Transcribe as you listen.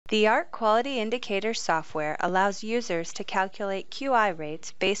The AHRQ Quality Indicator software allows users to calculate QI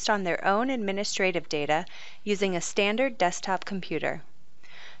rates based on their own administrative data using a standard desktop computer.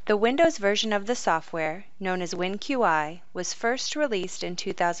 The Windows version of the software, known as WinQI, was first released in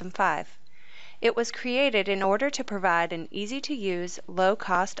 2005. It was created in order to provide an easy-to-use,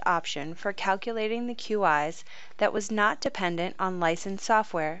 low-cost option for calculating the QIs that was not dependent on licensed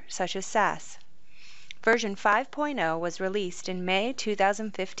software, such as SAS. Version 5.0 was released in May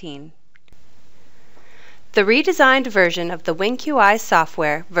 2015. The redesigned version of the WinQI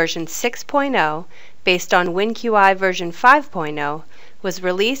software, version 6.0, based on WinQI version 5.0, was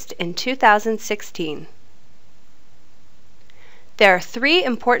released in 2016. There are 3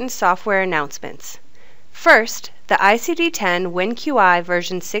 important software announcements. First, the ICD-10 WinQI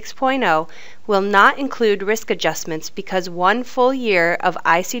version 6.0 will not include risk adjustments because 1 full year of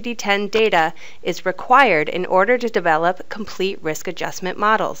ICD-10 data is required in order to develop complete risk adjustment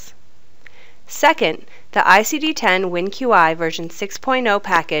models. Second, the ICD-10 WinQI version 6.0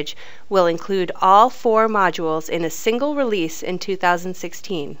 package will include all 4 modules in a single release in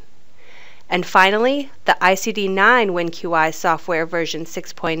 2016. And finally, the ICD-9 WinQI software version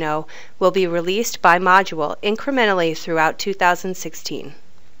 6.0 will be released by module incrementally throughout 2016.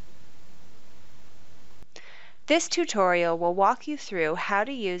 This tutorial will walk you through how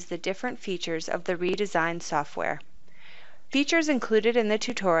to use the different features of the redesigned software. Features included in the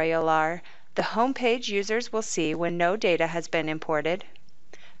tutorial are the home page users will see when no data has been imported,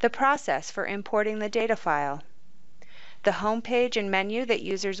 the process for importing the data file, the home page and menu that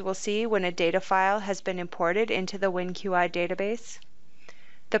users will see when a data file has been imported into the WinQI database,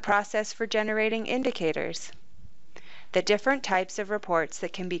 the process for generating indicators, the different types of reports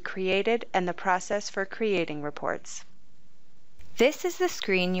that can be created, and the process for creating reports. This is the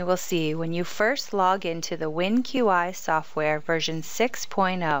screen you will see when you first log into the WinQI software version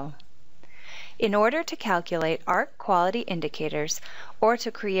 6.0. In order to calculate AHRQ quality indicators or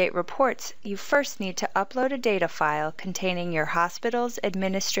to create reports, you first need to upload a data file containing your hospital's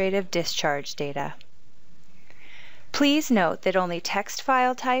administrative discharge data. Please note that only text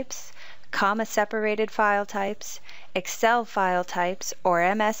file types, comma-separated file types, Excel file types,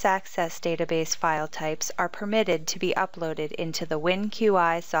 or MS Access database file types are permitted to be uploaded into the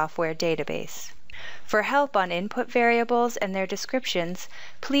WinQI software database. For help on input variables and their descriptions,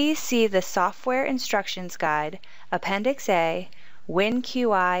 please see the Software Instructions Guide, Appendix A,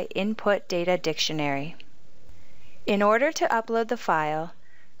 WinQI Input Data Dictionary. In order to upload the file,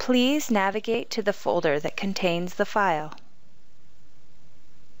 please navigate to the folder that contains the file.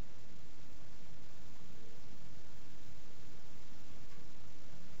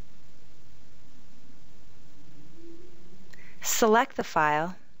 Select the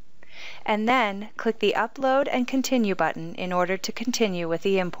file, and then click the Upload and Continue button in order to continue with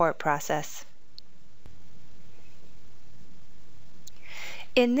the import process.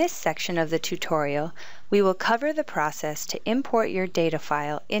 In this section of the tutorial, we will cover the process to import your data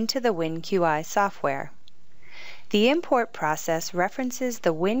file into the WinQI software. The import process references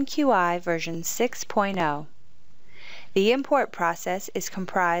the WinQI version 6.0. The import process is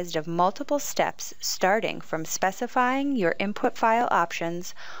comprised of multiple steps starting from specifying your input file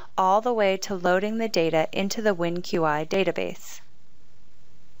options all the way to loading the data into the WinQI database.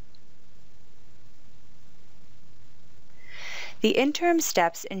 The interim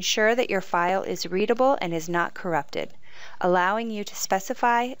steps ensure that your file is readable and is not corrupted, allowing you to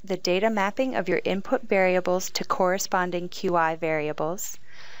specify the data mapping of your input variables to corresponding QI variables,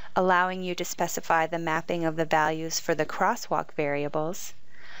 allowing you to specify the mapping of the values for the crosswalk variables,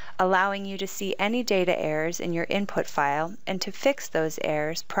 allowing you to see any data errors in your input file and to fix those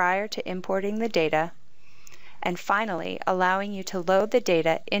errors prior to importing the data, and finally, allowing you to load the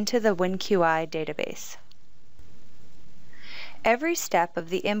data into the WinQI database. Every step of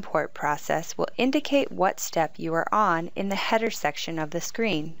the import process will indicate what step you are on in the header section of the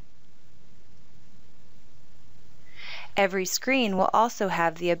screen. Every screen will also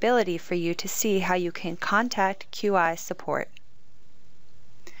have the ability for you to see how you can contact QI support.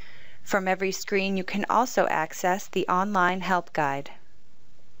 From every screen, you can also access the online help guide.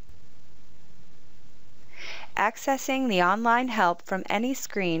 Accessing the online help from any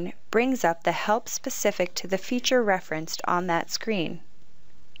screen brings up the help specific to the feature referenced on that screen.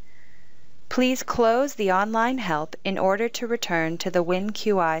 Please close the online help in order to return to the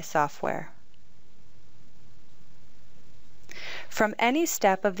WinQI software. From any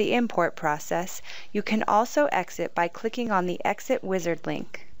step of the import process, you can also exit by clicking on the Exit Wizard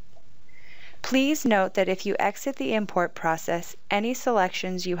link. Please note that if you exit the import process, any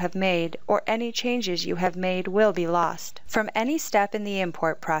selections you have made or any changes you have made will be lost. From any step in the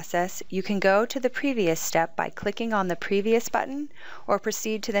import process, you can go to the previous step by clicking on the previous button or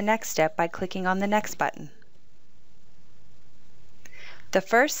proceed to the next step by clicking on the next button. The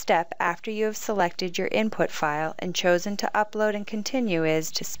first step after you have selected your input file and chosen to upload and continue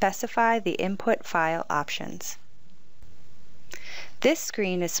is to specify the input file options. This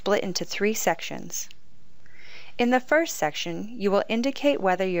screen is split into 3 sections. In the first section, you will indicate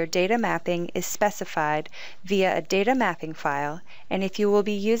whether your data mapping is specified via a data mapping file and if you will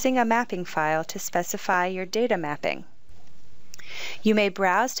be using a mapping file to specify your data mapping. You may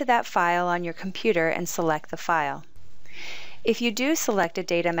browse to that file on your computer and select the file. If you do select a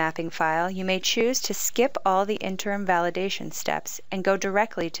data mapping file, you may choose to skip all the interim validation steps and go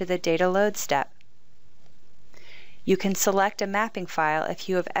directly to the data load step. You can select a mapping file if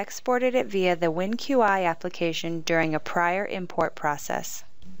you have exported it via the WinQI application during a prior import process.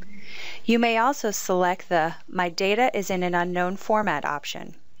 You may also select the My Data is in an Unknown Format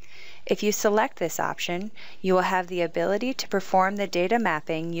option. If you select this option, you will have the ability to perform the data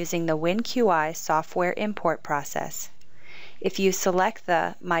mapping using the WinQI software import process. If you select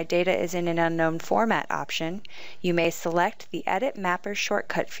the My Data is in an Unknown Format option, you may select the Edit Mapper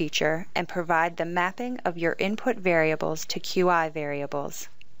shortcut feature and provide the mapping of your input variables to QI variables.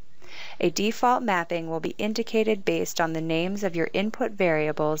 A default mapping will be indicated based on the names of your input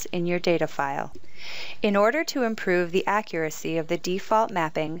variables in your data file. In order to improve the accuracy of the default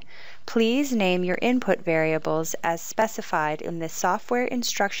mapping, please name your input variables as specified in the Software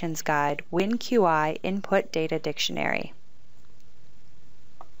Instructions Guide WinQI Input Data Dictionary.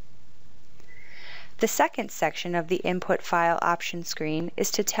 The second section of the Input File option screen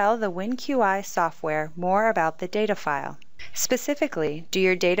is to tell the WinQI software more about the data file. Specifically, do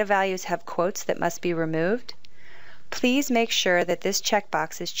your data values have quotes that must be removed? Please make sure that this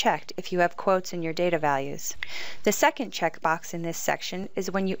checkbox is checked if you have quotes in your data values. The second checkbox in this section is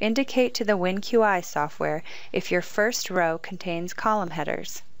when you indicate to the WinQI software if your first row contains column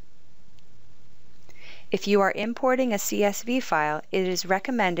headers. If you are importing a CSV file, it is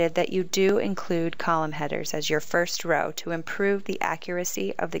recommended that you do include column headers as your first row to improve the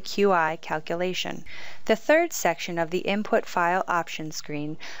accuracy of the QI calculation. The third section of the Input File option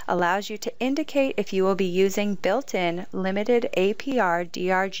screen allows you to indicate if you will be using built-in limited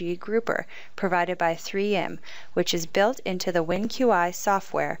AHRQ grouper provided by 3M, which is built into the WinQI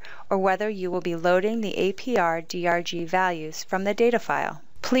software, or whether you will be loading the AHRQ values from the data file.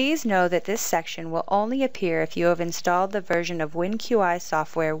 Please know that this section will only appear if you have installed the version of WinQI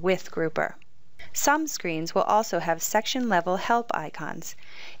software with Grouper. Some screens will also have section-level help icons.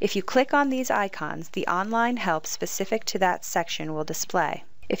 If you click on these icons, the online help specific to that section will display.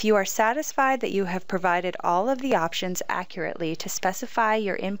 If you are satisfied that you have provided all of the options accurately to specify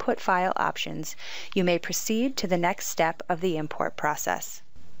your input file options, you may proceed to the next step of the import process.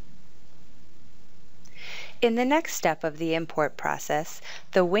 In the next step of the import process,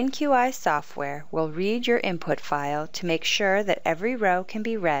 the WinQI software will read your input file to make sure that every row can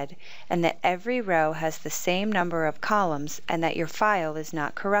be read and that every row has the same number of columns and that your file is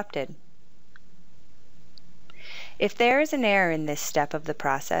not corrupted. If there is an error in this step of the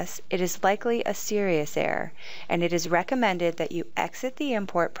process, it is likely a serious error, and it is recommended that you exit the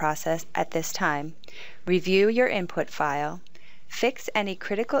import process at this time, review your input file, fix any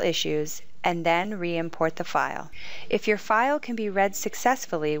critical issues, and then re-import the file. If your file can be read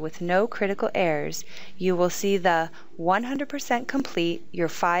successfully with no critical errors, you will see the 100% complete, your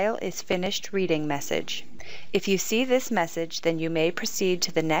file is finished reading message. If you see this message, then you may proceed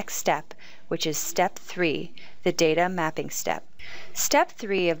to the next step, which is Step 3, the data mapping step. Step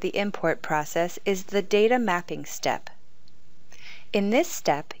 3 of the import process is the data mapping step. In this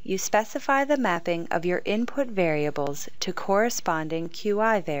step, you specify the mapping of your input variables to corresponding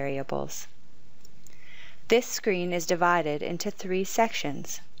QI variables. This screen is divided into 3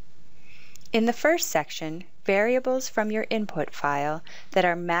 sections. In the first section, variables from your input file that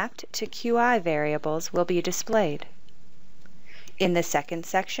are mapped to QI variables will be displayed. In the second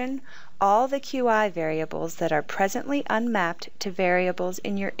section, all the QI variables that are presently unmapped to variables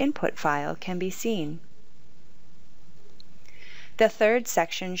in your input file can be seen. The third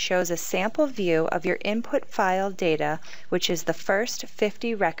section shows a sample view of your input file data, which is the first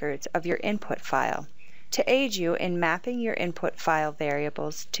 50 records of your input file, to aid you in mapping your input file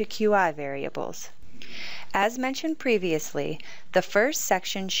variables to QI variables. As mentioned previously, the first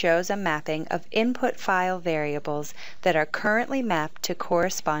section shows a mapping of input file variables that are currently mapped to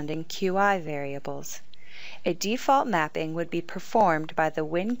corresponding QI variables. A default mapping would be performed by the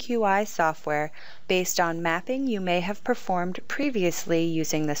WinQI software based on mapping you may have performed previously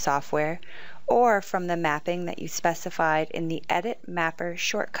using the software, or from the mapping that you specified in the Edit Mapper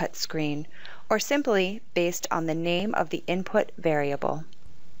shortcut screen, or simply based on the name of the input variable.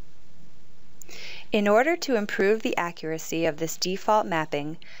 In order to improve the accuracy of this default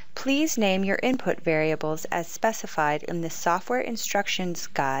mapping, please name your input variables as specified in the Software Instructions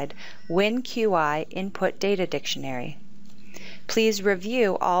Guide WinQI Input Data Dictionary. Please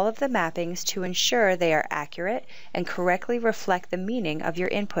review all of the mappings to ensure they are accurate and correctly reflect the meaning of your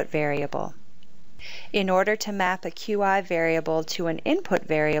input variable. In order to map a QI variable to an input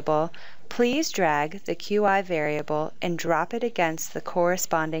variable, please drag the QI variable and drop it against the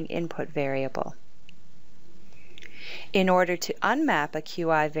corresponding input variable. In order to unmap a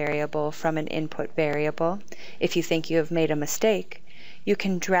QI variable from an input variable, if you think you have made a mistake, you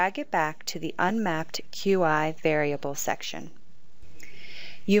can drag it back to the Unmapped QI Variable section.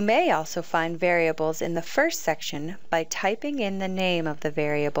 You may also find variables in the first section by typing in the name of the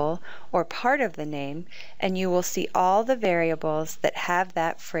variable or part of the name, and you will see all the variables that have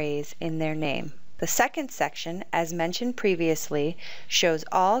that phrase in their name. The second section, as mentioned previously, shows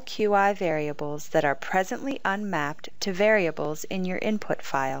all QI variables that are presently unmapped to variables in your input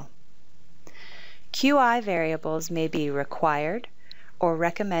file. QI variables may be required, or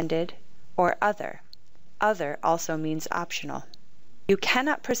recommended, or other. Other also means optional. You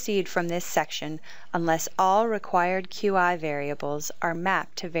cannot proceed from this section unless all required QI variables are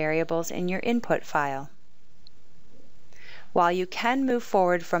mapped to variables in your input file. While you can move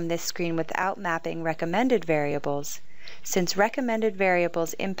forward from this screen without mapping recommended variables, since recommended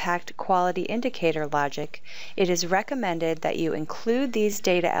variables impact quality indicator logic, it is recommended that you include these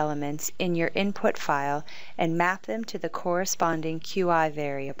data elements in your input file and map them to the corresponding QI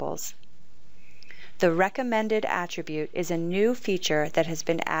variables. The recommended attribute is a new feature that has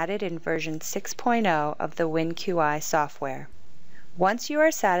been added in version 6.0 of the WinQI software. Once you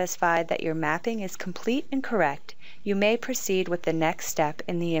are satisfied that your mapping is complete and correct, you may proceed with the next step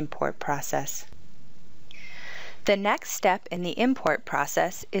in the import process. The next step in the import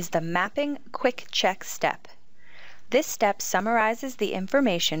process is the Mapping Quick Check step. This step summarizes the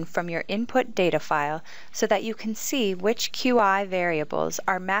information from your input data file so that you can see which QI variables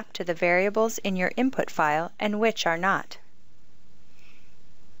are mapped to the variables in your input file and which are not.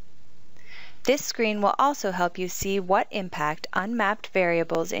 This screen will also help you see what impact unmapped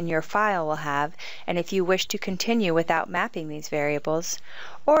variables in your file will have, and if you wish to continue without mapping these variables,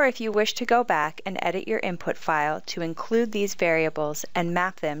 or if you wish to go back and edit your input file to include these variables and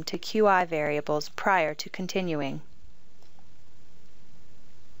map them to QI variables prior to continuing.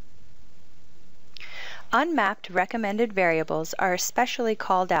 Unmapped recommended variables are especially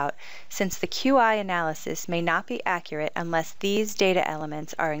called out since the QI analysis may not be accurate unless these data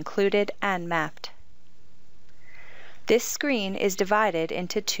elements are included and mapped. This screen is divided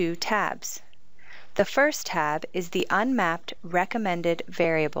into two tabs. The first tab is the Unmapped Recommended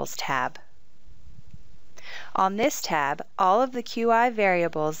Variables tab. On this tab, all of the QI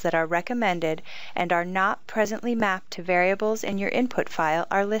variables that are recommended and are not presently mapped to variables in your input file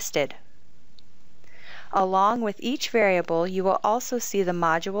are listed. Along with each variable, you will also see the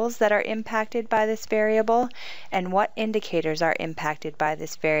modules that are impacted by this variable and what indicators are impacted by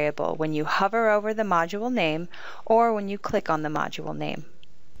this variable when you hover over the module name or when you click on the module name.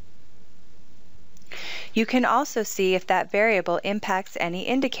 You can also see if that variable impacts any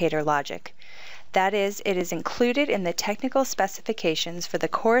indicator logic. That is, it is included in the technical specifications for the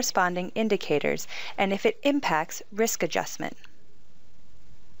corresponding indicators and if it impacts risk adjustment.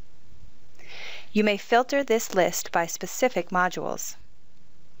 You may filter this list by specific modules.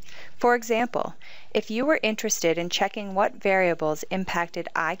 For example, if you were interested in checking what variables impacted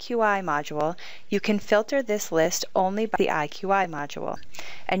IQI module, you can filter this list only by the IQI module.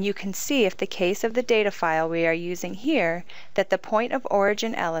 And you can see if the case of the data file we are using here, that the point of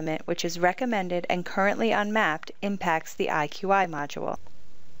origin element, which is recommended and currently unmapped, impacts the IQI module.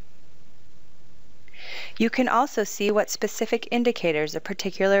 You can also see what specific indicators a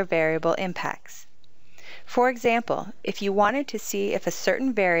particular variable impacts. For example, if you wanted to see if a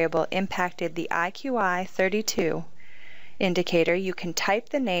certain variable impacted the IQI 32 indicator, you can type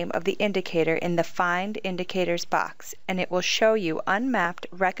the name of the indicator in the Find Indicators box, and it will show you unmapped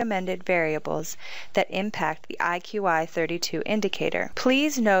recommended variables that impact the IQI 32 indicator.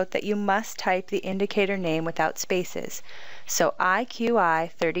 Please note that you must type the indicator name without spaces, so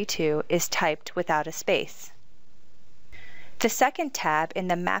IQI 32 is typed without a space. The second tab in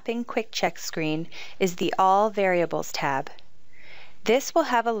the Mapping Quick Check screen is the All Variables tab. This will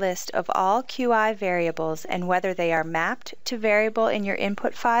have a list of all QI variables and whether they are mapped to variable in your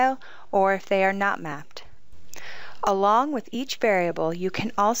input file or if they are not mapped. Along with each variable, you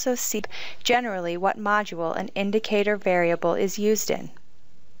can also see generally what module an indicator variable is used in.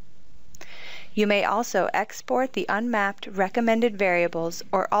 You may also export the unmapped recommended variables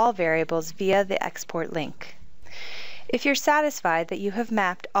or all variables via the export link. If you're satisfied that you have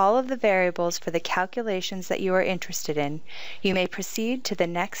mapped all of the variables for the calculations that you are interested in, you may proceed to the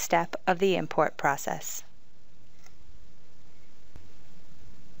next step of the import process.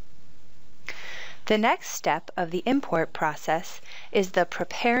 The next step of the import process is the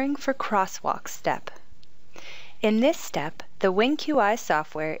Preparing for Crosswalk step. In this step, the WinQI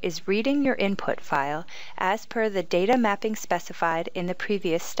software is reading your input file as per the data mapping specified in the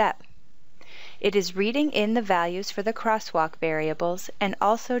previous step. It is reading in the values for the crosswalk variables and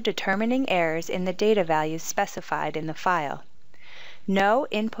also determining errors in the data values specified in the file. No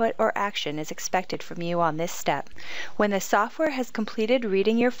input or action is expected from you on this step. When the software has completed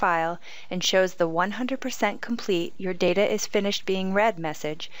reading your file and shows the 100% complete, your data is finished being read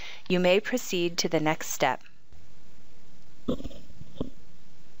message, you may proceed to the next step.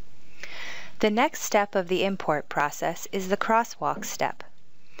 The next step of the import process is the crosswalk step.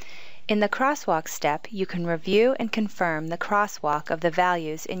 In the crosswalk step, you can review and confirm the crosswalk of the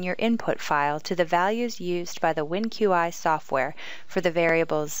values in your input file to the values used by the WinQI software for the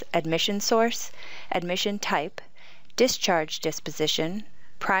variables admission source, admission type, discharge disposition,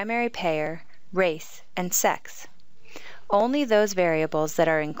 primary payer, race, and sex. Only those variables that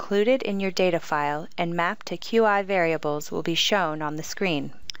are included in your data file and mapped to QI variables will be shown on the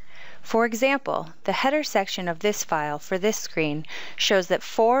screen. For example, the header section of this file for this screen shows that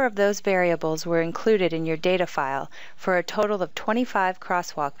 4 of those variables were included in your data file for a total of 25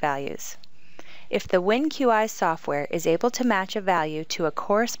 crosswalk values. If the WinQI software is able to match a value to a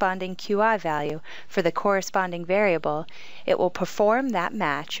corresponding QI value for the corresponding variable, it will perform that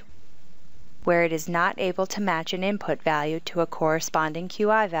match where it is not able to match an input value to a corresponding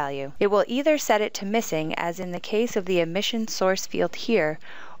QI value. It will either set it to missing, as in the case of the admission source field here,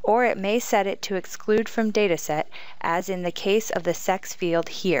 or it may set it to exclude from dataset, as in the case of the sex field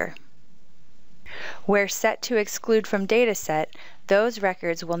here. Where set to exclude from dataset, those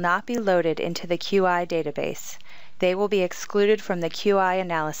records will not be loaded into the QI database. They will be excluded from the QI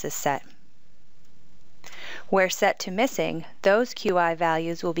analysis set. Where set to missing, those QI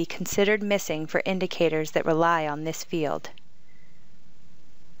values will be considered missing for indicators that rely on this field.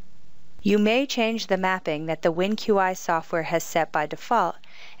 You may change the mapping that the WinQI software has set by default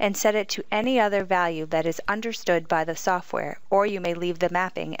and set it to any other value that is understood by the software, or you may leave the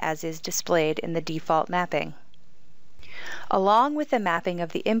mapping as is displayed in the default mapping. Along with the mapping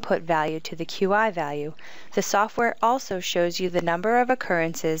of the input value to the QI value, the software also shows you the number of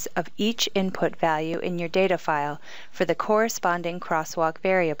occurrences of each input value in your data file for the corresponding crosswalk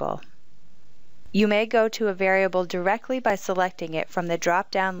variable. You may go to a variable directly by selecting it from the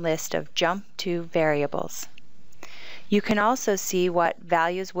drop-down list of Jump to Variables. You can also see what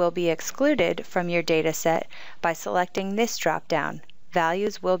values will be excluded from your data set by selecting this drop-down,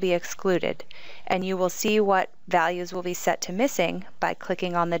 Values Will Be Excluded, and you will see what values will be set to missing by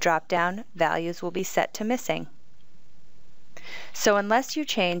clicking on the drop-down Values Will Be Set to Missing. So unless you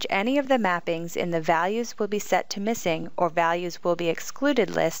change any of the mappings in the Values Will Be Set to Missing or Values Will Be Excluded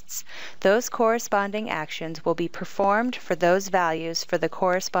lists, those corresponding actions will be performed for those values for the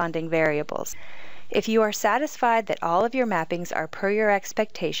corresponding variables. If you are satisfied that all of your mappings are per your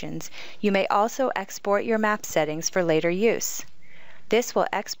expectations, you may also export your map settings for later use. This will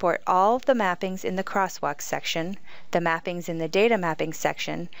export all of the mappings in the crosswalk section, the mappings in the data mapping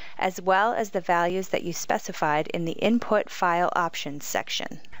section, as well as the values that you specified in the Input File Options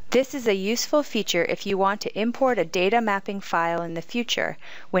section. This is a useful feature if you want to import a data mapping file in the future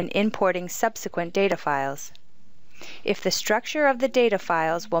when importing subsequent data files. If the structure of the data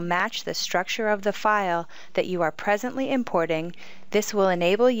files will match the structure of the file that you are presently importing, this will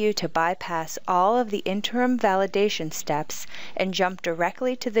enable you to bypass all of the interim validation steps and jump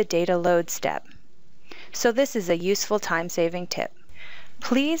directly to the data load step. So this is a useful time-saving tip.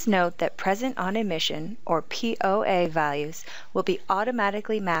 Please note that present on emission, or POA values, will be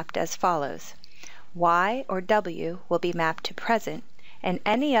automatically mapped as follows. Y or W will be mapped to present, and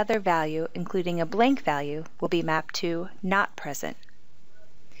any other value, including a blank value, will be mapped to not present.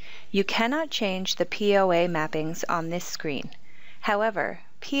 You cannot change the POA mappings on this screen. However,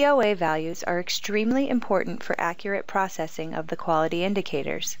 POA values are extremely important for accurate processing of the quality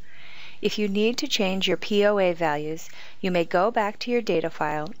indicators. If you need to change your POA values, you may go back to your data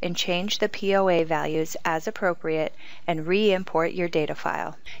file and change the POA values as appropriate and re-import your data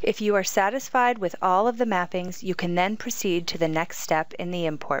file. If you are satisfied with all of the mappings, you can then proceed to the next step in the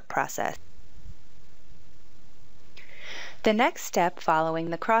import process. The next step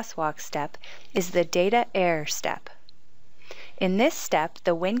following the crosswalk step is the data error step. In this step,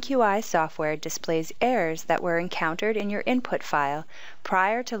 the WinQI software displays errors that were encountered in your input file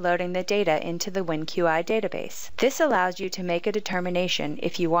prior to loading the data into the WinQI database. This allows you to make a determination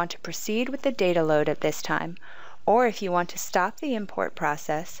if you want to proceed with the data load at this time, or if you want to stop the import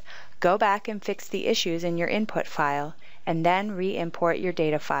process, go back and fix the issues in your input file, and then re-import your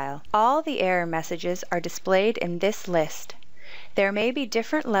data file. All the error messages are displayed in this list. There may be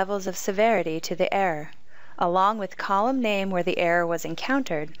different levels of severity to the error. Along with column name where the error was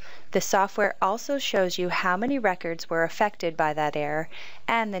encountered, the software also shows you how many records were affected by that error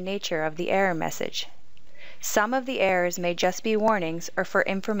and the nature of the error message. Some of the errors may just be warnings or for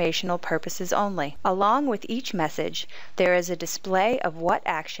informational purposes only. Along with each message, there is a display of what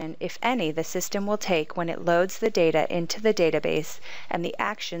action, if any, the system will take when it loads the data into the database, and the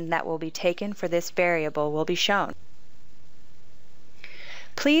action that will be taken for this variable will be shown.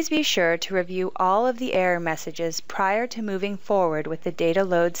 Please be sure to review all of the error messages prior to moving forward with the data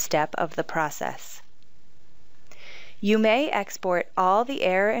load step of the process. You may export all the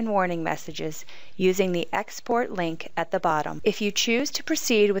error and warning messages using the export link at the bottom. If you choose to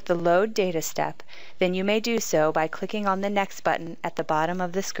proceed with the load data step, then you may do so by clicking on the next button at the bottom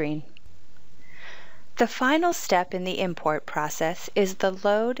of the screen. The final step in the import process is the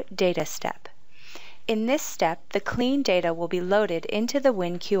load data step. In this step, the clean data will be loaded into the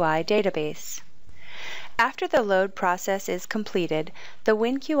WinQI database. After the load process is completed, the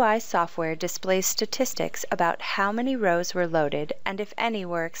WinQI software displays statistics about how many rows were loaded and if any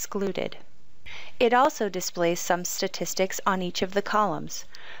were excluded. It also displays some statistics on each of the columns.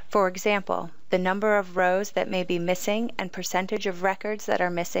 For example, the number of rows that may be missing and percentage of records that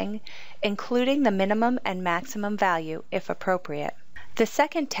are missing, including the minimum and maximum value if appropriate. The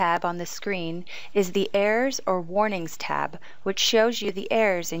second tab on the screen is the Errors or Warnings tab, which shows you the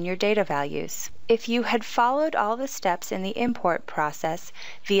errors in your data values. If you had followed all the steps in the import process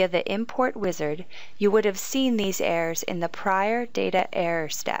via the Import Wizard, you would have seen these errors in the prior data error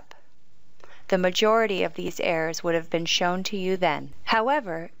step. The majority of these errors would have been shown to you then.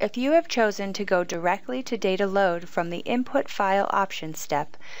 However, if you have chosen to go directly to data load from the Input File Options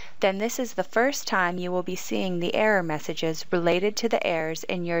step, then this is the first time you will be seeing the error messages related to the errors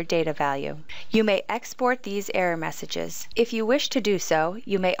in your data value. You may export these error messages. If you wish to do so,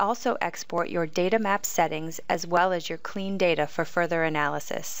 you may also export your data map settings as well as your clean data for further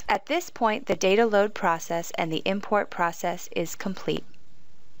analysis. At this point, the data load process and the import process is complete.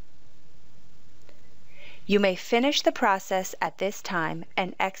 You may finish the process at this time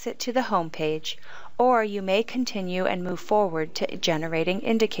and exit to the home page, or you may continue and move forward to generating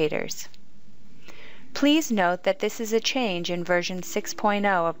indicators. Please note that this is a change in version 6.0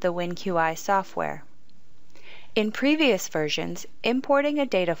 of the WinQI software. In previous versions, importing a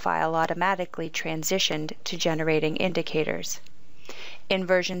data file automatically transitioned to generating indicators. In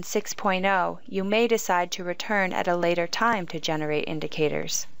version 6.0, you may decide to return at a later time to generate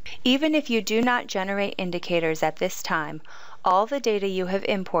indicators. Even if you do not generate indicators at this time, all the data you have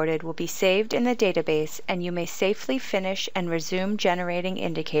imported will be saved in the database, and you may safely finish and resume generating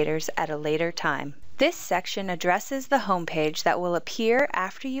indicators at a later time. This section addresses the home page that will appear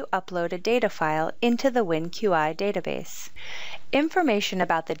after you upload a data file into the WinQI database. Information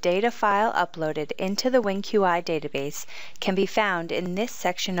about the data file uploaded into the WinQI database can be found in this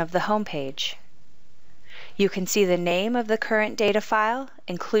section of the home page. You can see the name of the current data file,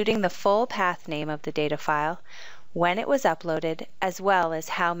 including the full path name of the data file, when it was uploaded, as well as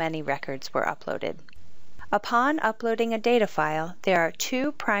how many records were uploaded. Upon uploading a data file, there are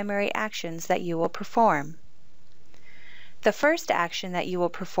two primary actions that you will perform. The first action that you will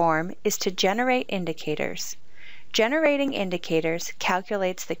perform is to generate indicators. Generating indicators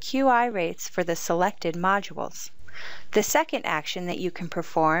calculates the QI rates for the selected modules. The second action that you can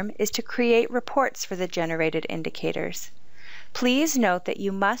perform is to create reports for the generated indicators. Please note that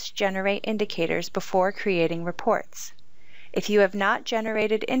you must generate indicators before creating reports. If you have not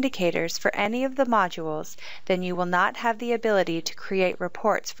generated indicators for any of the modules, then you will not have the ability to create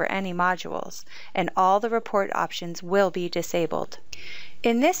reports for any modules, and all the report options will be disabled.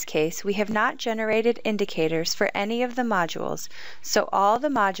 In this case, we have not generated indicators for any of the modules, so all the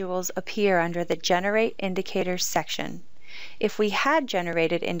modules appear under the Generate Indicators section. If we had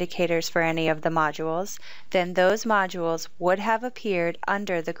generated indicators for any of the modules, then those modules would have appeared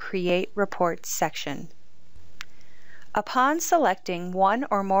under the Create Reports section. Upon selecting one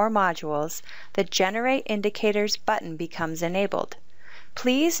or more modules, the Generate Indicators button becomes enabled.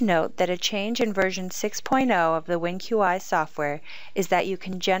 Please note that a change in version 6.0 of the WinQI software is that you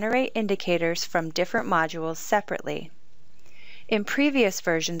can generate indicators from different modules separately. In previous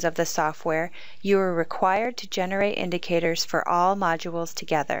versions of the software, you were required to generate indicators for all modules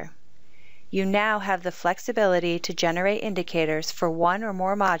together. You now have the flexibility to generate indicators for one or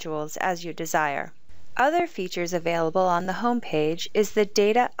more modules as you desire. Other features available on the home page is the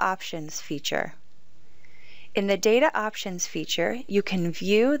Data Options feature. In the Data Options feature, you can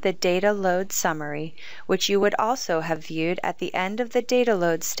view the data load summary, which you would also have viewed at the end of the data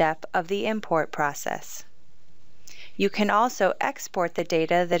load step of the import process. You can also export the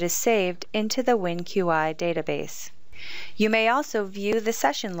data that is saved into the WinQI database. You may also view the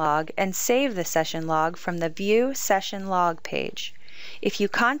session log and save the session log from the View Session Log page. If you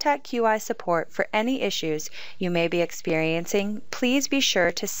contact QI support for any issues you may be experiencing, please be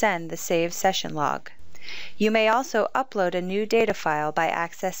sure to send the Save Session Log. You may also upload a new data file by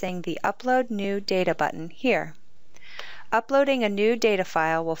accessing the Upload New Data button here. Uploading a new data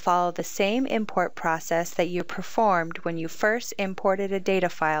file will follow the same import process that you performed when you first imported a data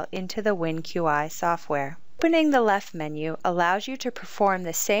file into the WinQI software. Opening the left menu allows you to perform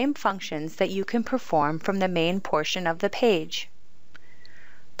the same functions that you can perform from the main portion of the page.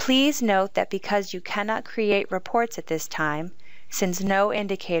 Please note that because you cannot create reports at this time, since no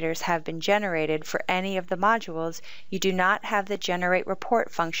indicators have been generated for any of the modules, you do not have the Generate Report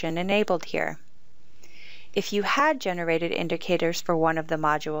function enabled here. If you had generated indicators for one of the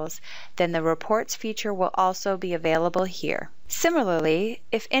modules, then the Reports feature will also be available here. Similarly,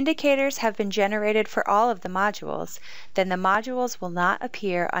 if indicators have been generated for all of the modules, then the modules will not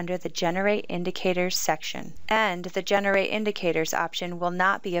appear under the Generate Indicators section, and the Generate Indicators option will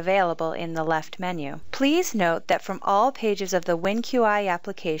not be available in the left menu. Please note that from all pages of the WinQI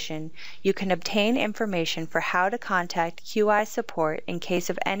application, you can obtain information for how to contact QI support in case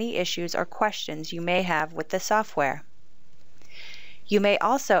of any issues or questions you may have with the software. You may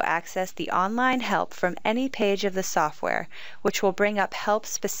also access the online help from any page of the software, which will bring up help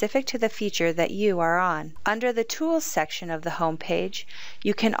specific to the feature that you are on. Under the Tools section of the home page,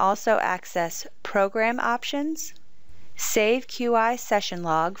 you can also access Program Options, Save QI Session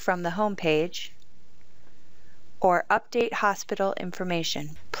Log from the home page, or Update Hospital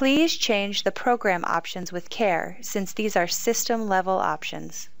Information. Please change the program options with care, since these are system-level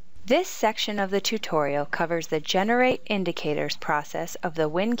options. This section of the tutorial covers the Generate Indicators process of the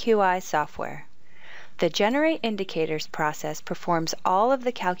WinQI software. The Generate Indicators process performs all of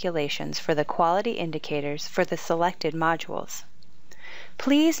the calculations for the quality indicators for the selected modules.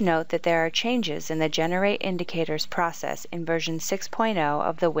 Please note that there are changes in the Generate Indicators process in version 6.0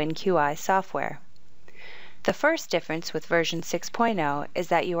 of the WinQI software. The first difference with version 6.0 is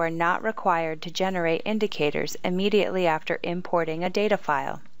that you are not required to generate indicators immediately after importing a data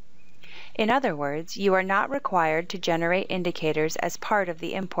file. In other words, you are not required to generate indicators as part of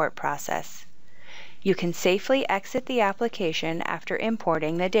the import process. You can safely exit the application after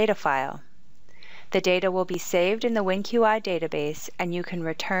importing the data file. The data will be saved in the WinQI database, and you can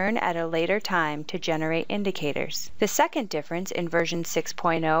return at a later time to generate indicators. The second difference in version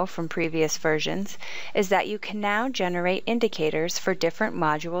 6.0 from previous versions is that you can now generate indicators for different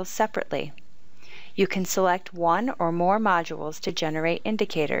modules separately. You can select one or more modules to generate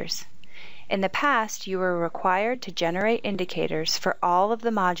indicators. In the past, you were required to generate indicators for all of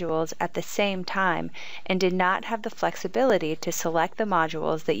the modules at the same time and did not have the flexibility to select the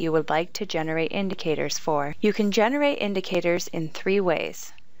modules that you would like to generate indicators for. You can generate indicators in three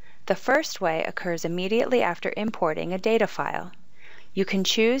ways. The first way occurs immediately after importing a data file. You can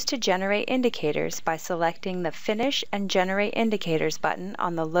choose to generate indicators by selecting the Finish and Generate Indicators button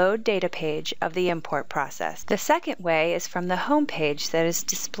on the Load Data page of the import process. The second way is from the home page that is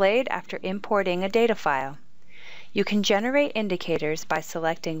displayed after importing a data file. You can generate indicators by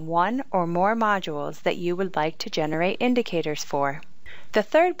selecting one or more modules that you would like to generate indicators for. The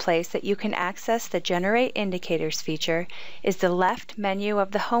third place that you can access the Generate Indicators feature is the left menu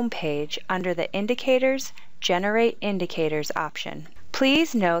of the home page under the Indicators, Generate Indicators option.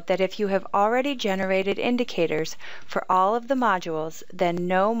 Please note that if you have already generated indicators for all of the modules, then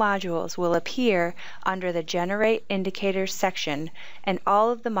no modules will appear under the Generate Indicators section, and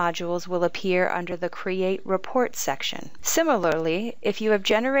all of the modules will appear under the Create Reports section. Similarly, if you have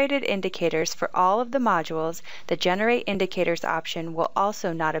generated indicators for all of the modules, the Generate Indicators option will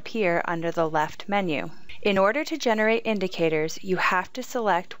also not appear under the left menu. In order to generate indicators, you have to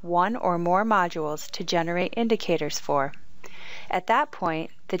select one or more modules to generate indicators for. At that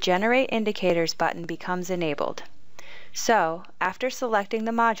point, the Generate Indicators button becomes enabled. So, after selecting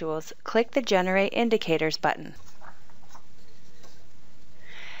the modules, click the Generate Indicators button.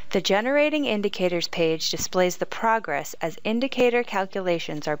 The Generating Indicators page displays the progress as indicator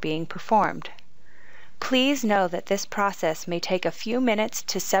calculations are being performed. Please know that this process may take a few minutes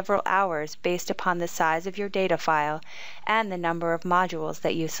to several hours based upon the size of your data file and the number of modules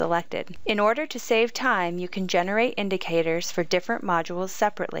that you selected. In order to save time, you can generate indicators for different modules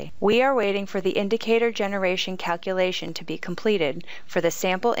separately. We are waiting for the indicator generation calculation to be completed for the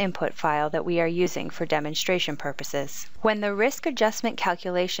sample input file that we are using for demonstration purposes. When the risk adjustment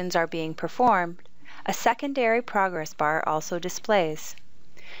calculations are being performed, a secondary progress bar also displays.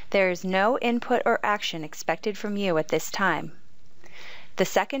 There is no input or action expected from you at this time. The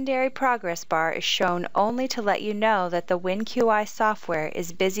secondary progress bar is shown only to let you know that the WinQI software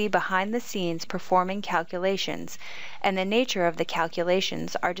is busy behind the scenes performing calculations, and the nature of the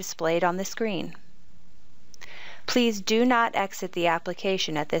calculations are displayed on the screen. Please do not exit the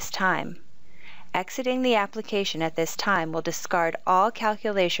application at this time. Exiting the application at this time will discard all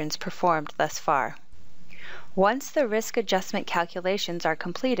calculations performed thus far. Once the risk adjustment calculations are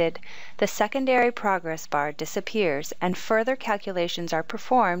completed, the secondary progress bar disappears and further calculations are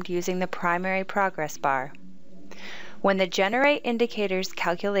performed using the primary progress bar. When the Generate Indicators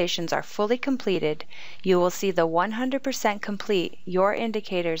calculations are fully completed, you will see the 100% complete Your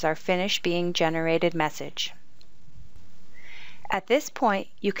Indicators are finished being generated message. At this point,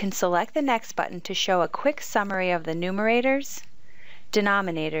 you can select the Next button to show a quick summary of the numerators,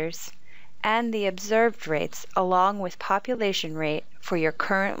 denominators, and the observed rates along with population rate for your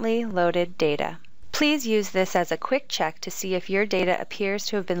currently loaded data. Please use this as a quick check to see if your data appears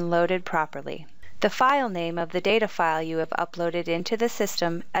to have been loaded properly. The file name of the data file you have uploaded into the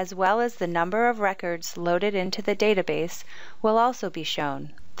system, as well as the number of records loaded into the database, will also be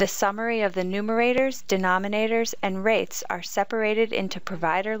shown. The summary of the numerators, denominators, and rates are separated into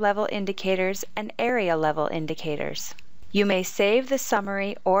provider-level indicators and area-level indicators. You may save the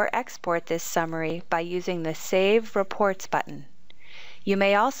summary or export this summary by using the Save Reports button. You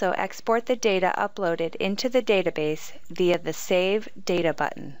may also export the data uploaded into the database via the Save Data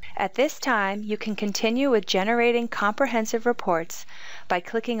button. At this time, you can continue with generating comprehensive reports by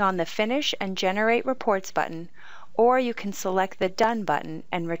clicking on the Finish and Generate Reports button, or you can select the Done button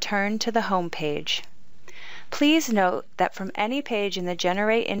and return to the home page. Please note that from any page in the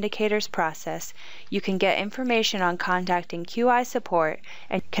Generate Indicators process, you can get information on contacting QI support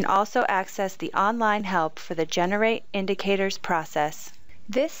and can also access the online help for the Generate Indicators process.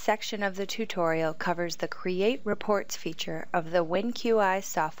 This section of the tutorial covers the Create Reports feature of the WinQI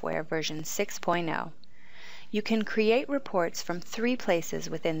software version 6.0. You can create reports from 3 places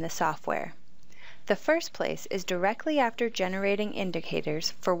within the software. The first place is directly after generating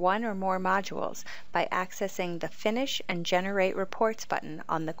indicators for one or more modules by accessing the Finish and Generate Reports button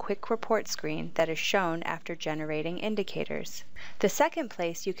on the Quick Report screen that is shown after generating indicators. The second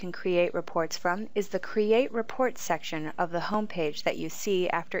place you can create reports from is the Create Reports section of the home page that you see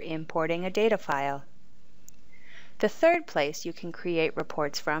after importing a data file. The third place you can create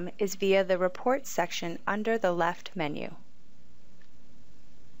reports from is via the Reports section under the left menu.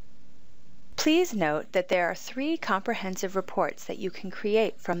 Please note that there are 3 comprehensive reports that you can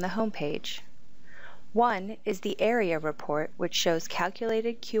create from the home page. One is the Area Report, which shows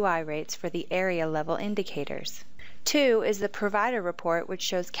calculated QI rates for the area-level indicators. 2 is the Provider Report, which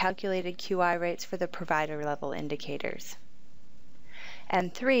shows calculated QI rates for the provider-level indicators.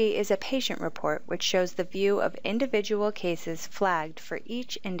 And 3 is a Patient Report, which shows the view of individual cases flagged for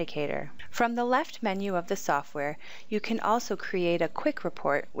each indicator. From the left menu of the software, you can also create a Quick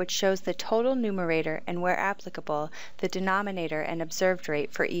Report, which shows the total numerator and, where applicable, the denominator and observed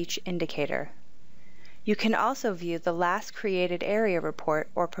rate for each indicator. You can also view the last created Area Report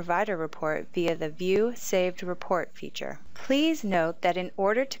or Provider Report via the View Saved Report feature. Please note that in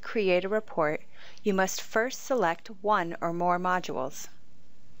order to create a report, you must first select one or more modules.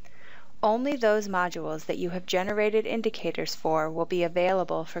 Only those modules that you have generated indicators for will be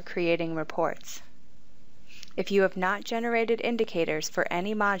available for creating reports. If you have not generated indicators for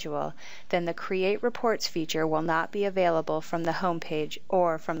any module, then the Create Reports feature will not be available from the home page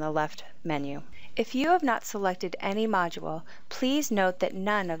or from the left menu. If you have not selected any module, please note that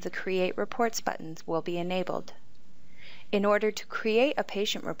none of the Create Reports buttons will be enabled. In order to create a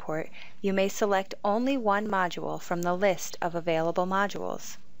patient report, you may select only one module from the list of available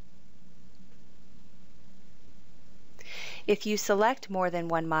modules. If you select more than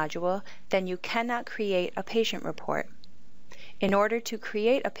one module, then you cannot create a patient report. In order to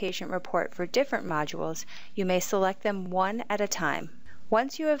create a patient report for different modules, you may select them one at a time.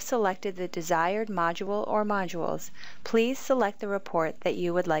 Once you have selected the desired module or modules, please select the report that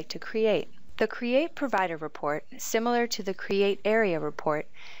you would like to create. The Create Provider Report, similar to the Create Area Report,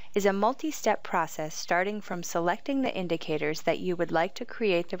 is a multi-step process starting from selecting the indicators that you would like to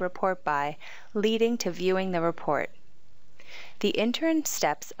create the report by, leading to viewing the report. The interim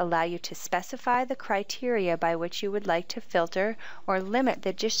steps allow you to specify the criteria by which you would like to filter or limit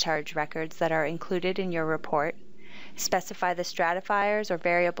the discharge records that are included in your report, specify the stratifiers or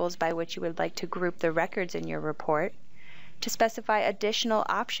variables by which you would like to group the records in your report, to specify additional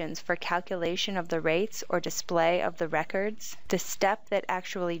options for calculation of the rates or display of the records, the step that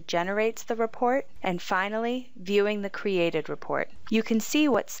actually generates the report, and finally, viewing the created report. You can see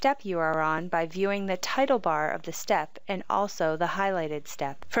what step you are on by viewing the title bar of the step and also the highlighted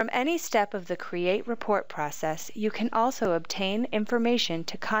step. From any step of the Create Report process, you can also obtain information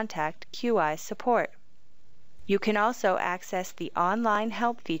to contact QI support. You can also access the online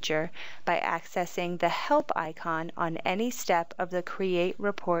help feature by accessing the help icon on any step of the Create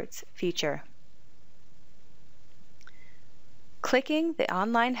Reports feature. Clicking the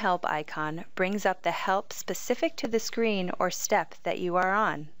online help icon brings up the help specific to the screen or step that you are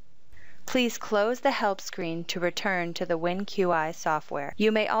on. Please close the help screen to return to the WinQI software.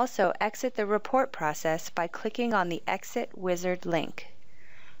 You may also exit the report process by clicking on the Exit Wizard link.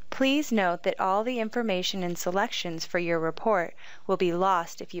 Please note that all the information and selections for your report will be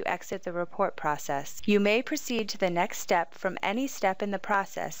lost if you exit the report process. You may proceed to the next step from any step in the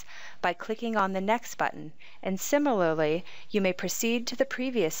process by clicking on the Next button, and similarly, you may proceed to the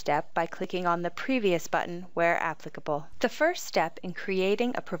previous step by clicking on the Previous button where applicable. The first step in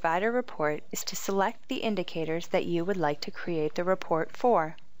creating a provider report is to select the indicators that you would like to create the report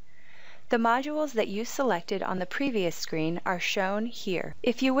for. The modules that you selected on the previous screen are shown here.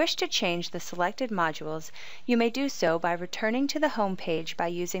 If you wish to change the selected modules, you may do so by returning to the home page by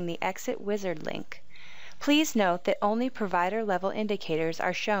using the Exit Wizard link. Please note that only provider-level indicators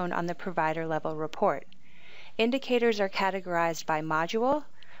are shown on the provider-level report. Indicators are categorized by module,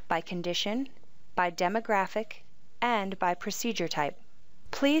 by condition, by demographic, and by procedure type.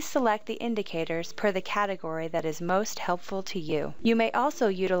 Please select the indicators per the category that is most helpful to you. You may also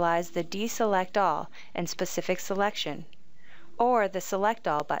utilize the Deselect All and Specific Selection, or the Select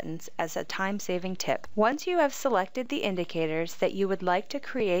All buttons as a time-saving tip. Once you have selected the indicators that you would like to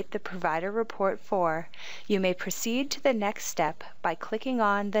create the provider report for, you may proceed to the next step by clicking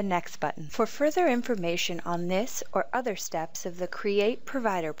on the Next button. For further information on this or other steps of the Create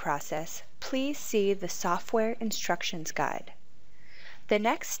Provider process, please see the Software Instructions Guide. The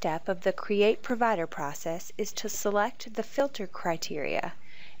next step of the Create Provider process is to select the filter criteria.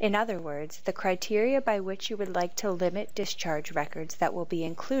 In other words, the criteria by which you would like to limit discharge records that will be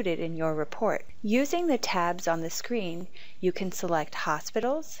included in your report. Using the tabs on the screen, you can select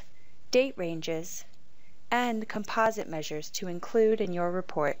hospitals, date ranges, and composite measures to include in your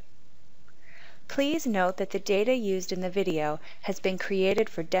report. Please note that the data used in the video has been created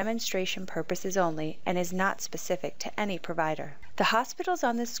for demonstration purposes only and is not specific to any provider. The hospitals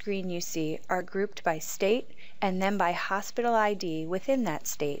on the screen you see are grouped by state and then by hospital ID within that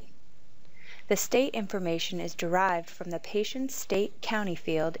state. The state information is derived from the patient's state-county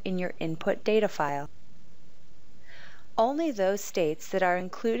field in your input data file. Only those states that are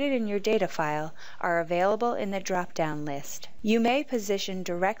included in your data file are available in the drop-down list. You may position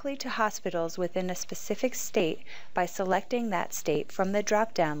directly to hospitals within a specific state by selecting that state from the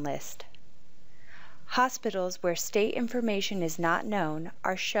drop-down list. Hospitals where state information is not known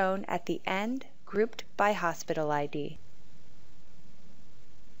are shown at the end, grouped by hospital ID.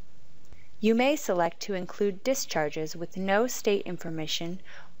 You may select to include discharges with no state information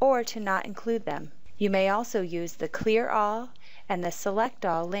or to not include them. You may also use the Clear All and the Select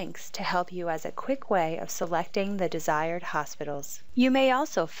All links to help you as a quick way of selecting the desired hospitals. You may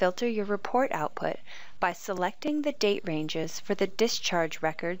also filter your report output by selecting the date ranges for the discharge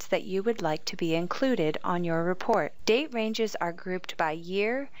records that you would like to be included on your report. Date ranges are grouped by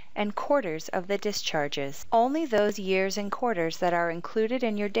year and quarters of the discharges. Only those years and quarters that are included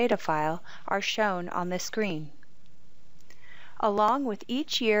in your data file are shown on the screen. Along with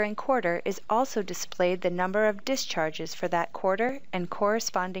each year and quarter is also displayed the number of discharges for that quarter and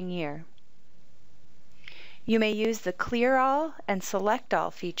corresponding year. You may use the Clear All and Select All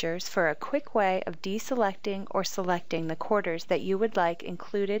features for a quick way of deselecting or selecting the quarters that you would like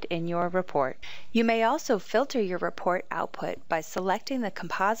included in your report. You may also filter your report output by selecting the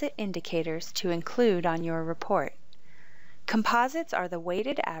composite indicators to include on your report. Composites are the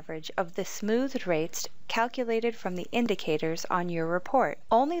weighted average of the smoothed rates calculated from the indicators on your report.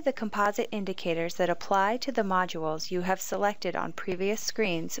 Only the composite indicators that apply to the modules you have selected on previous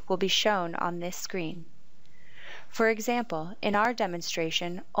screens will be shown on this screen. For example, in our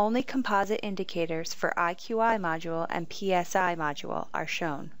demonstration, only composite indicators for IQI module and PSI module are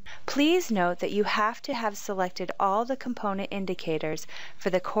shown. Please note that you have to have selected all the component indicators for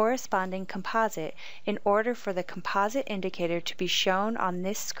the corresponding composite in order for the composite indicator to be shown on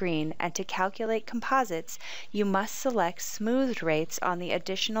this screen, and to calculate composites, you must select smoothed rates on the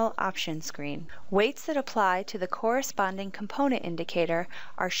additional option screen. Weights that apply to the corresponding component indicator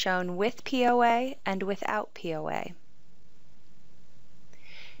are shown with POA and without POA.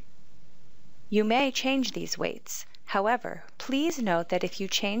 You may change these weights. However, please note that if you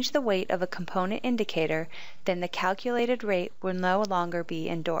change the weight of a component indicator, then the calculated rate will no longer be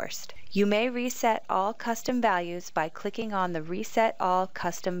endorsed. You may reset all custom values by clicking on the Reset All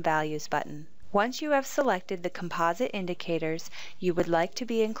Custom Values button. Once you have selected the composite indicators you would like to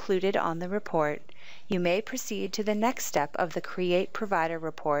be included on the report, you may proceed to the next step of the Create Provider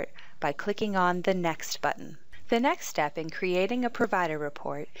Report by clicking on the Next button. The next step in creating a provider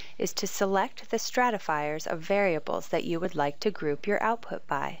report is to select the stratifiers of variables that you would like to group your output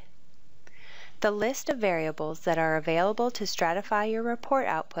by. The list of variables that are available to stratify your report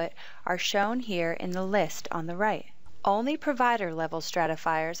output are shown here in the list on the right. Only provider-level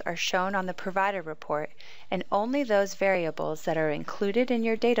stratifiers are shown on the provider report, and only those variables that are included in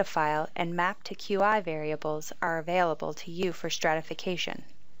your data file and mapped to QI variables are available to you for stratification.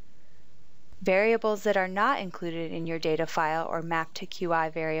 Variables that are not included in your data file or mapped to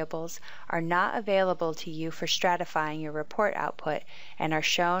QI variables are not available to you for stratifying your report output and are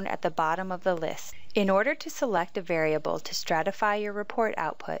shown at the bottom of the list. In order to select a variable to stratify your report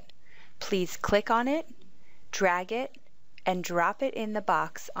output, please click on it, drag it, and drop it in the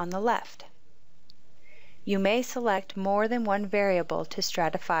box on the left. You may select more than one variable to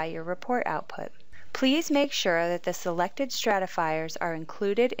stratify your report output. Please make sure that the selected stratifiers are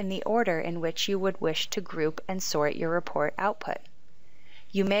included in the order in which you would wish to group and sort your report output.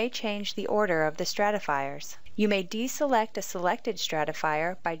 You may change the order of the stratifiers. You may deselect a selected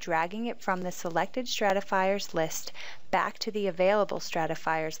stratifier by dragging it from the selected stratifiers list back to the available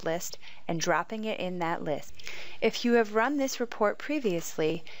stratifiers list and dropping it in that list. If you have run this report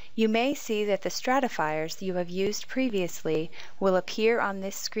previously, you may see that the stratifiers you have used previously will appear on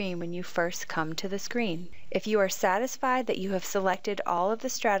this screen when you first come to the screen. If you are satisfied that you have selected all of the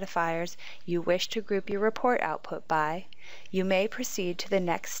stratifiers you wish to group your report output by, you may proceed to the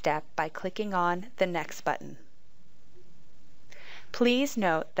next step by clicking on the Next button. Please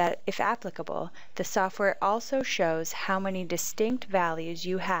note that, if applicable, the software also shows how many distinct values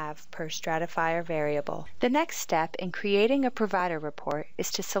you have per stratifier variable. The next step in creating a provider report is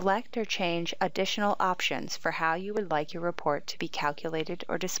to select or change additional options for how you would like your report to be calculated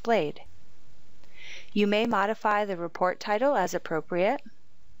or displayed. You may modify the report title as appropriate.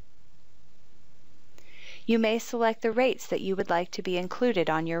 You may select the rates that you would like to be included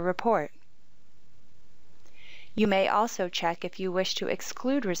on your report. You may also check if you wish to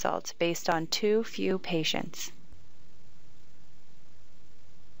exclude results based on too few patients.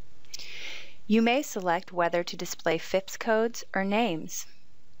 You may select whether to display FIPS codes or names.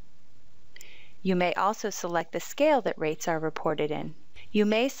 You may also select the scale that rates are reported in. You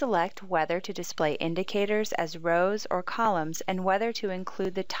may select whether to display indicators as rows or columns, and whether to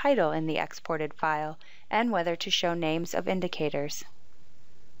include the title in the exported file, and whether to show names of indicators.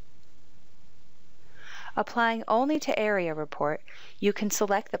 Applying only to area report, you can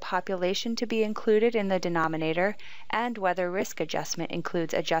select the population to be included in the denominator and whether risk adjustment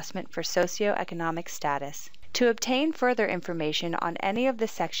includes adjustment for socioeconomic status. To obtain further information on any of the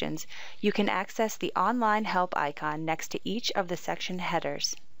sections, you can access the online help icon next to each of the section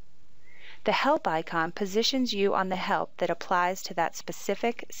headers. The help icon positions you on the help that applies to that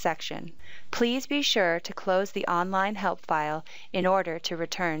specific section. Please be sure to close the online help file in order to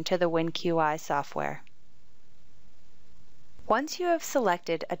return to the WinQI software. Once you have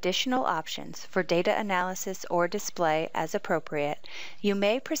selected additional options for data analysis or display as appropriate, you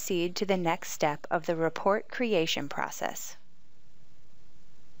may proceed to the next step of the report creation process.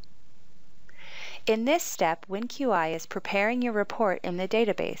 In this step, WinQI is preparing your report in the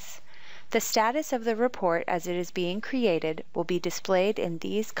database. The status of the report as it is being created will be displayed in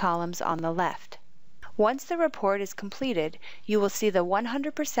these columns on the left. Once the report is completed, you will see the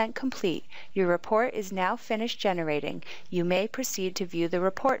 100% complete. Your report is now finished generating. You may proceed to view the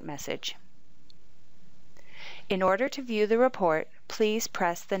report message. In order to view the report, please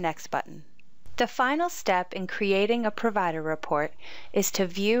press the Next button. The final step in creating a provider report is to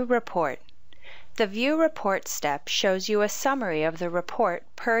view report. The View Report step shows you a summary of the report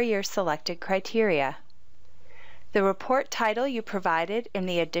per your selected criteria. The report title you provided in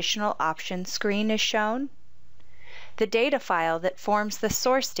the Additional Options screen is shown. The data file that forms the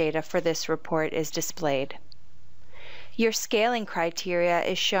source data for this report is displayed. Your scaling criteria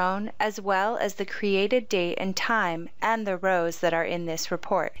is shown, as well as the created date and time and the rows that are in this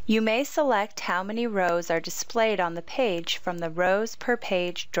report. You may select how many rows are displayed on the page from the Rows per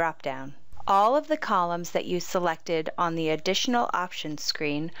Page dropdown. All of the columns that you selected on the Additional Options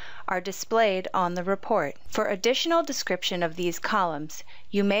screen are displayed on the report. For additional description of these columns,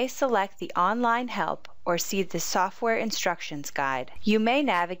 you may select the Online Help or see the Software Instructions Guide. You may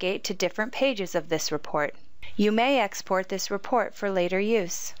navigate to different pages of this report. You may export this report for later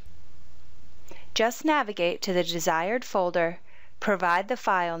use. Just navigate to the desired folder, provide the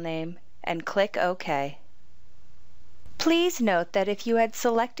file name, and click OK. Please note that if you had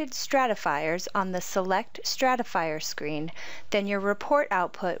selected stratifiers on the Select Stratifier screen, then your report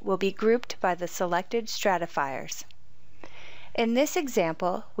output will be grouped by the selected stratifiers. In this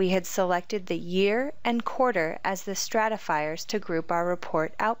example, we had selected the year and quarter as the stratifiers to group our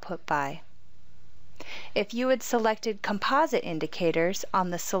report output by. If you had selected composite indicators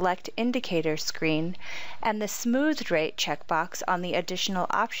on the Select Indicator screen and the Smoothed Rate checkbox on the Additional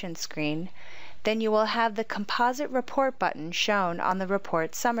Options screen, then you will have the Composite Report button shown on the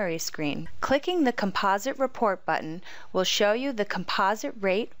Report Summary screen. Clicking the Composite Report button will show you the composite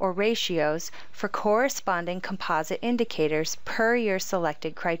rate or ratios for corresponding composite indicators per your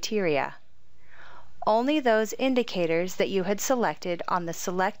selected criteria. Only those indicators that you had selected on the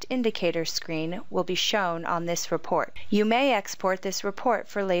Select Indicator screen will be shown on this report. You may export this report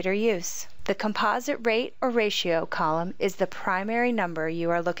for later use. The composite rate or ratio column is the primary number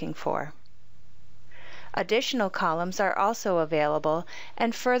you are looking for. Additional columns are also available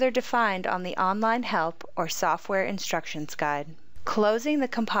and further defined on the Online Help or Software Instructions Guide. Closing the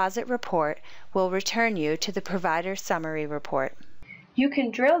composite report will return you to the Provider Summary report. You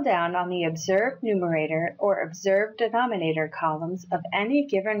can drill down on the Observed Numerator or Observed Denominator columns of any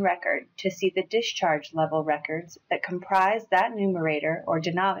given record to see the discharge level records that comprise that numerator or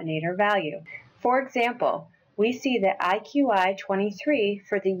denominator value. For example, we see that IQI 23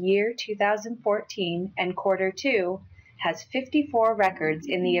 for the year 2014 and quarter 2 has 54 records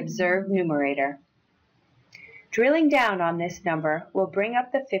in the observed numerator. Drilling down on this number will bring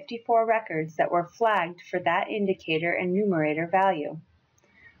up the 54 records that were flagged for that indicator and numerator value.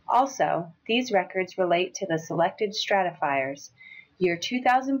 Also, these records relate to the selected stratifiers, year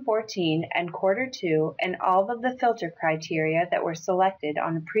 2014 and quarter 2, and all of the filter criteria that were selected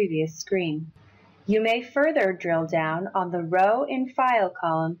on the previous screen. You may further drill down on the Row in File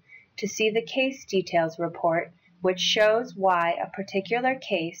column to see the Case Details report, which shows why a particular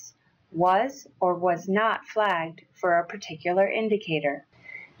case was or was not flagged for a particular indicator.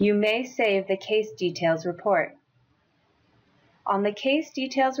 You may save the Case Details report. On the Case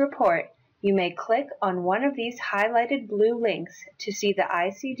Details report, you may click on one of these highlighted blue links to see the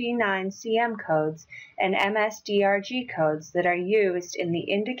ICD-9 CM codes and MSDRG codes that are used in the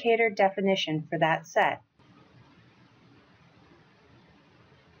indicator definition for that set.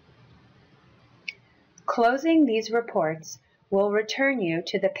 Closing these reports will return you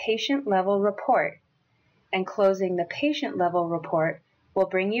to the patient-level report, and closing the patient-level report will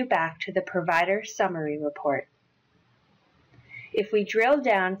bring you back to the Provider Summary report. If we drill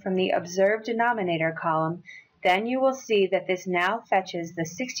down from the Observed Denominator column, then you will see that this now fetches the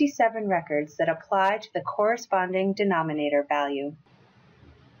 67 records that apply to the corresponding denominator value.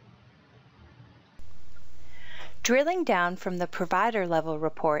 Drilling down from the Provider Level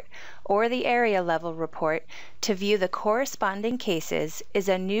report or the Area Level report to view the corresponding cases is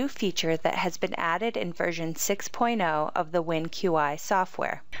a new feature that has been added in version 6.0 of the WinQI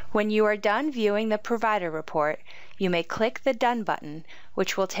software. When you are done viewing the Provider report, you may click the Done button,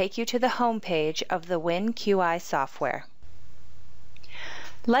 which will take you to the home page of the WinQI software.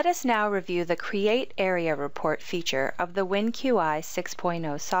 Let us now review the Create Area Report feature of the WinQI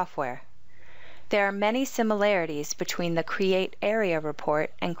 6.0 software. There are many similarities between the Create Area Report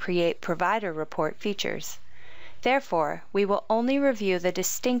and Create Provider Report features. Therefore, we will only review the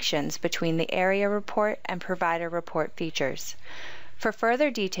distinctions between the Area Report and Provider Report features. For further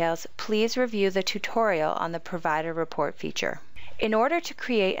details, please review the tutorial on the Provider Report feature. In order to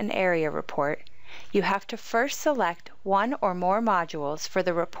create an Area Report, you have to first select one or more modules for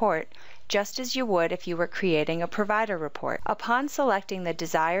the report, just as you would if you were creating a Provider Report. Upon selecting the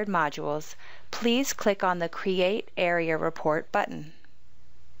desired modules, please click on the Create Area Report button.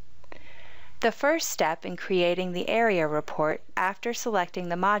 The first step in creating the area report after selecting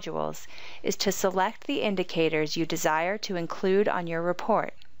the modules is to select the indicators you desire to include on your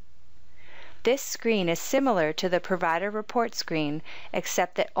report. This screen is similar to the Provider Report screen,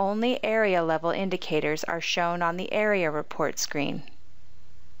 except that only area level indicators are shown on the Area Report screen.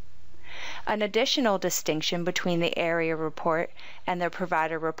 An additional distinction between the Area Report and the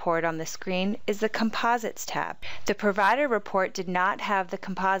Provider Report on the screen is the Composites tab. The Provider Report did not have the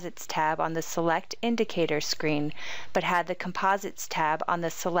Composites tab on the Select Indicators screen, but had the Composites tab on the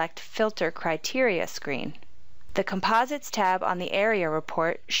Select Filter Criteria screen. The Composites tab on the Area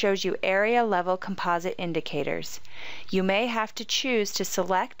Report shows you area-level composite indicators. You may have to choose to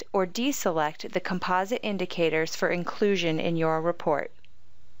select or deselect the composite indicators for inclusion in your report.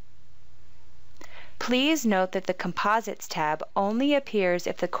 Please note that the Composites tab only appears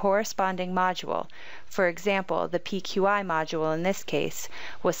if the corresponding module, for example, the PQI module in this case,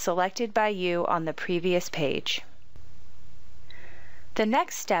 was selected by you on the previous page. The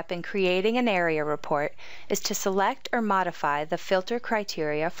next step in creating an area report is to select or modify the filter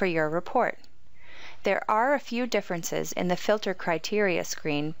criteria for your report. There are a few differences in the filter criteria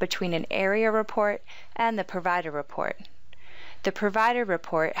screen between an area report and the provider report. The provider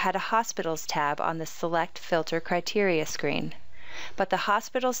report had a hospitals tab on the Select Filter Criteria screen, but the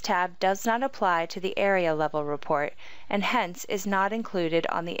hospitals tab does not apply to the area level report and hence is not included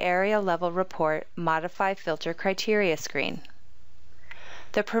on the area level report Modify Filter Criteria screen.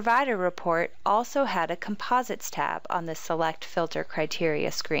 The Provider Report also had a Composites tab on the Select Filter Criteria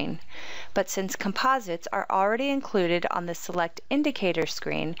screen, but since composites are already included on the Select Indicator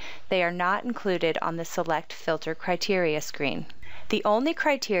screen, they are not included on the Select Filter Criteria screen. The only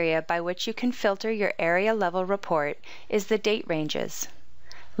criteria by which you can filter your area level report is the date ranges.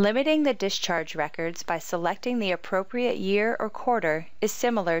 Limiting the discharge records by selecting the appropriate year or quarter is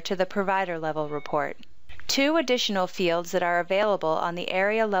similar to the provider level report. Two additional fields that are available on the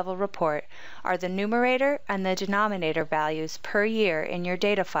area level report are the numerator and the denominator values per year in your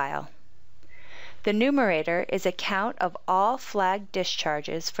data file. The numerator is a count of all flagged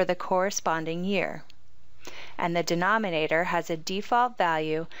discharges for the corresponding year, and the denominator has a default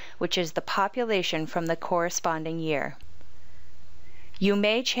value which is the population from the corresponding year. You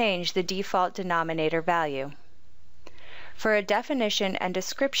may change the default denominator value. For a definition and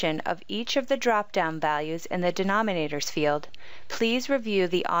description of each of the drop-down values in the denominators field, please review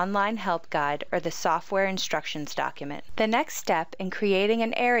the online help guide or the software instructions document. The next step in creating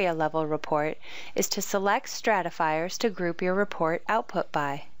an area level report is to select stratifiers to group your report output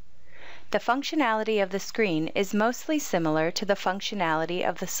by. The functionality of the screen is mostly similar to the functionality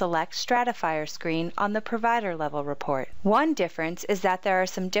of the Select Stratifier screen on the provider level report. One difference is that there are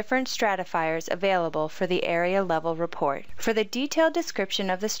some different stratifiers available for the area level report. For the detailed description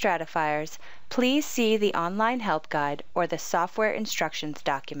of the stratifiers, please see the online help guide or the software instructions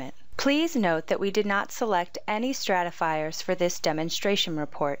document. Please note that we did not select any stratifiers for this demonstration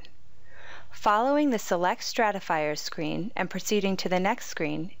report. Following the Select Stratifiers screen and proceeding to the next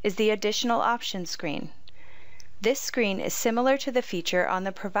screen is the Additional Options screen. This screen is similar to the feature on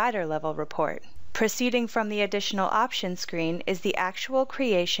the provider level report. Proceeding from the Additional Options screen is the actual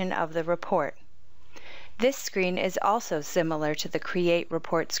creation of the report. This screen is also similar to the Create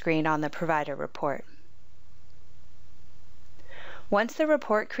Report screen on the provider report. Once the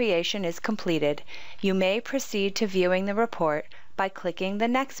report creation is completed, you may proceed to viewing the report by clicking the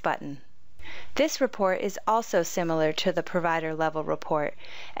Next button. This report is also similar to the provider level report,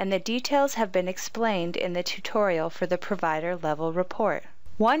 and the details have been explained in the tutorial for the provider level report.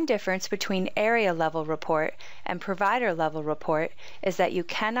 One difference between area level report and provider level report is that you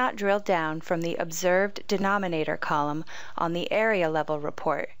cannot drill down from the observed denominator column on the area level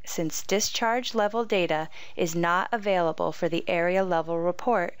report, since discharge level data is not available for the area level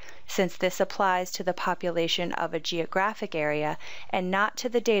report, since this applies to the population of a geographic area and not to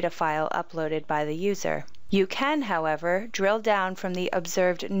the data file uploaded by the user. You can, however, drill down from the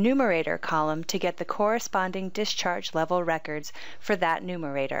observed numerator column to get the corresponding discharge level records for that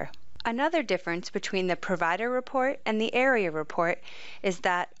numerator. Another difference between the provider report and the area report is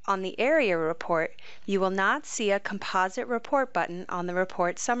that on the area report, you will not see a composite report button on the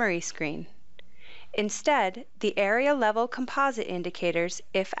report summary screen. Instead, the area level composite indicators,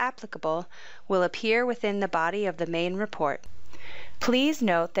 if applicable, will appear within the body of the main report. Please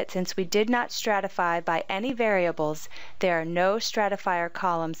note that since we did not stratify by any variables, there are no stratifier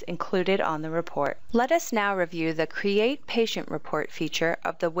columns included on the report. Let us now review the Create Patient Report feature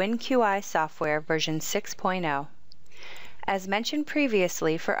of the WinQI software version 6.0. As mentioned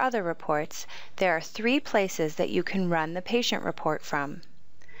previously for other reports, there are 3 places that you can run the patient report from.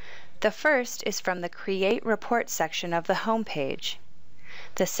 The first is from the Create Report section of the home page.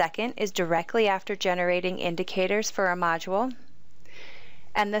 The second is directly after generating indicators for a module.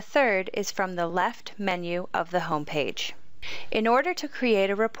 And the third is from the left menu of the home page. In order to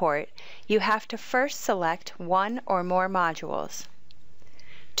create a report, you have to first select one or more modules.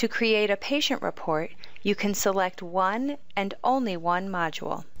 To create a patient report, you can select one and only one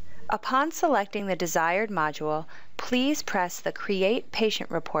module. Upon selecting the desired module, please press the Create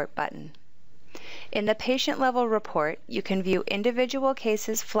Patient Report button. In the patient level report, you can view individual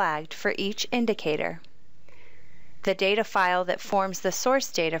cases flagged for each indicator. The data file that forms the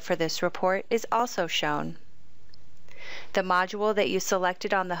source data for this report is also shown. The module that you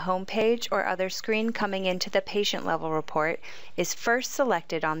selected on the home page or other screen coming into the patient level report is first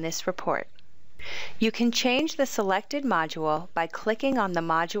selected on this report. You can change the selected module by clicking on the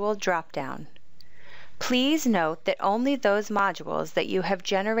module drop-down. Please note that only those modules that you have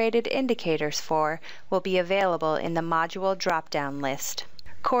generated indicators for will be available in the module drop-down list.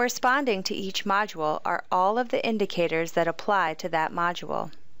 Corresponding to each module are all of the indicators that apply to that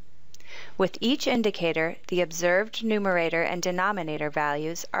module. With each indicator, the observed numerator and denominator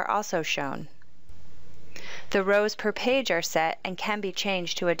values are also shown. The rows per page are set and can be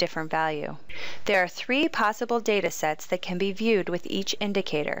changed to a different value. There are 3 possible data sets that can be viewed with each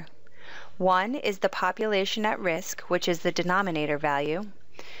indicator. One is the population at risk, which is the denominator value.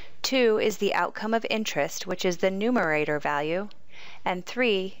 2 is the outcome of interest, which is the numerator value. And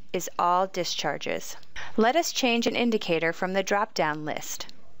 3 is all discharges. Let us change an indicator from the drop-down list.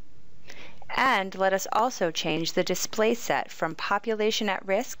 And let us also change the display set from population at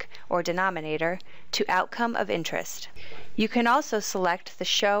risk, or denominator, to outcome of interest. You can also select the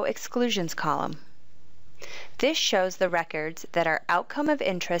Show Exclusions column. This shows the records that are outcome of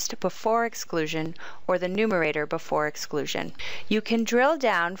interest before exclusion or the numerator before exclusion. You can drill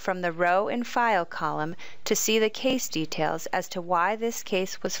down from the Row and File column to see the case details as to why this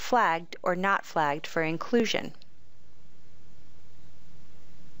case was flagged or not flagged for inclusion.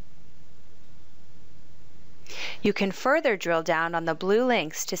 You can further drill down on the blue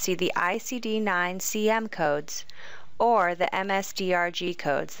links to see the ICD-9 codes or the MSDRG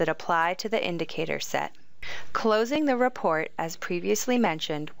codes that apply to the indicator set. Closing the report, as previously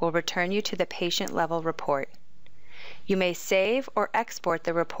mentioned, will return you to the patient level report. You may save or export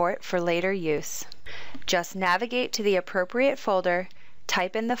the report for later use. Just navigate to the appropriate folder,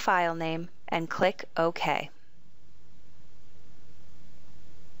 type in the file name, and click OK.